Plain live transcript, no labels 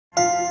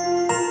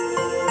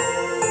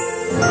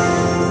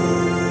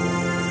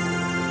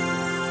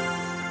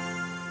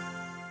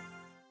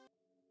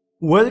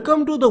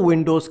Welcome to the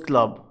Windows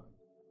Club.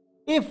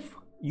 If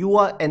you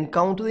are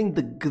encountering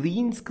the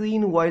green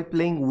screen while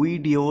playing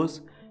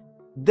videos,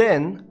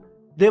 then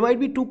there might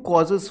be two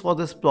causes for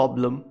this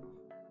problem.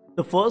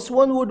 The first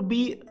one would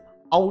be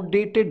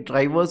outdated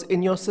drivers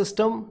in your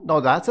system.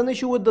 Now that's an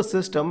issue with the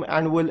system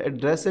and we'll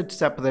address it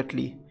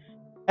separately.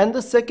 And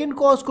the second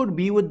cause could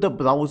be with the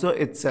browser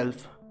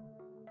itself.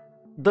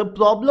 The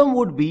problem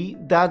would be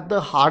that the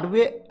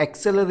hardware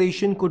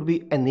acceleration could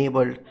be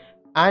enabled,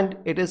 and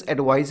it is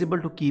advisable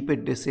to keep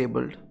it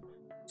disabled.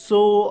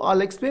 So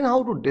I'll explain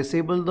how to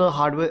disable the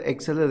hardware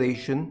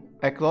acceleration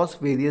across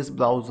various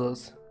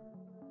browsers.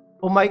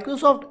 For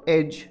Microsoft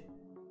Edge,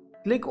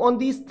 click on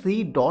these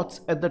three dots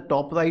at the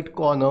top right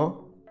corner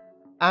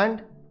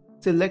and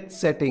select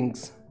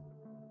Settings.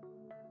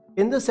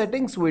 In the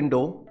Settings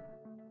window,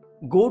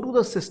 go to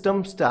the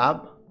Systems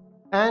tab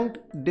and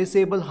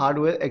disable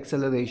hardware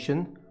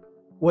acceleration.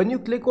 When you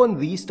click on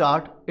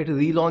Restart, it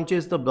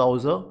relaunches the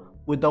browser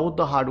without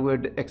the hardware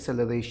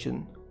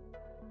acceleration.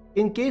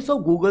 In case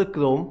of Google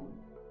Chrome,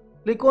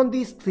 click on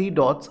these three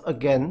dots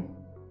again,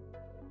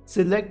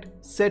 select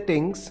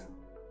Settings.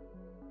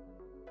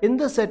 In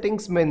the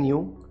Settings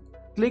menu,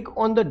 click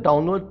on the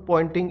downward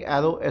pointing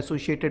arrow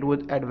associated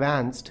with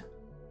Advanced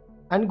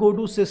and go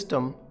to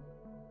System.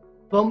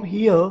 From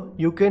here,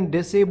 you can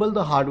disable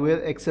the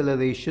hardware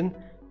acceleration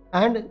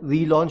and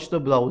relaunch the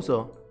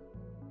browser.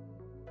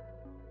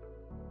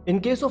 In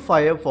case of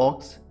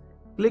Firefox,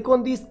 click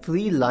on these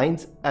three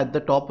lines at the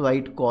top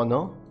right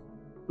corner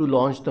to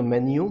launch the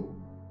menu.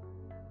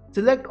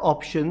 Select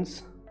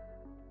Options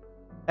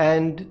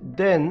and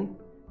then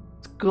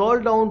scroll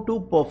down to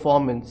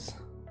Performance.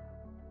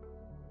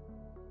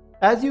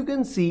 As you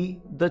can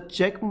see, the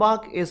check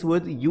mark is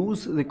with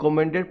Use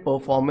Recommended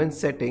Performance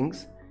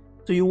Settings.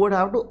 So you would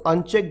have to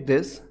uncheck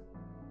this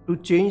to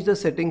change the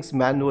settings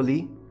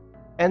manually,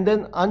 and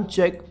then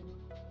uncheck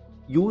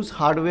Use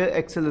Hardware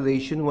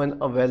Acceleration when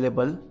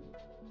available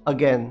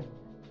again,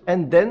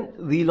 and then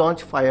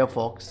relaunch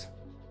Firefox.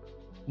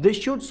 This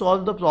should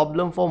solve the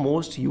problem for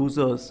most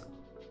users.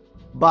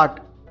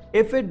 But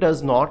if it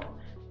does not,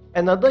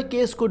 another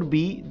case could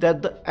be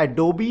that the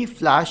Adobe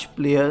Flash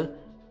Player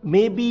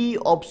may be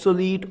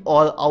obsolete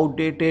or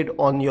outdated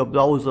on your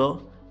browser,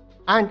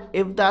 and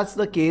if that's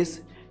the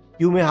case,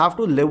 you may have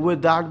to live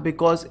with that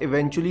because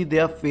eventually they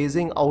are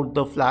phasing out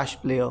the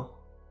Flash Player.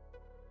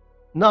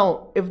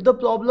 Now, if the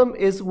problem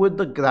is with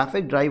the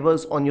graphic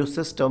drivers on your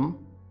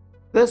system,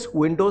 press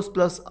Windows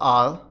plus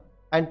R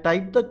and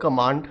type the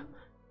command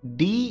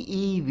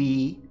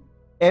devmgmt.msc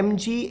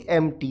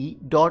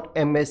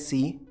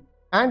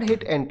and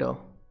hit enter.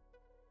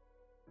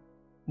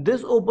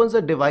 This opens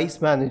a device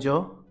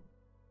manager.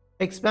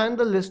 Expand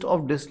the list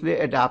of display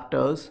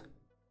adapters.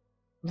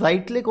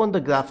 Right click on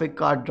the graphic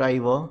card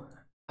driver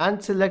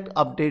and select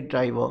update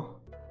driver.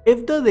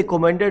 If the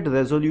recommended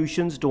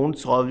resolutions don't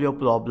solve your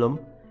problem,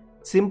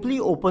 simply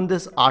open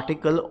this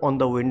article on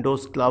the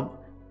Windows Club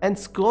and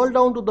scroll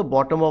down to the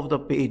bottom of the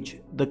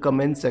page, the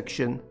comment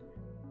section.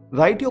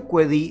 Write your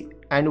query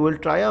and we'll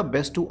try our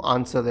best to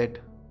answer it.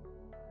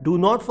 Do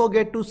not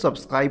forget to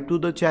subscribe to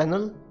the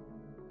channel.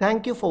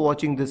 Thank you for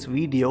watching this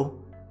video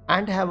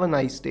and have a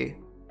nice day.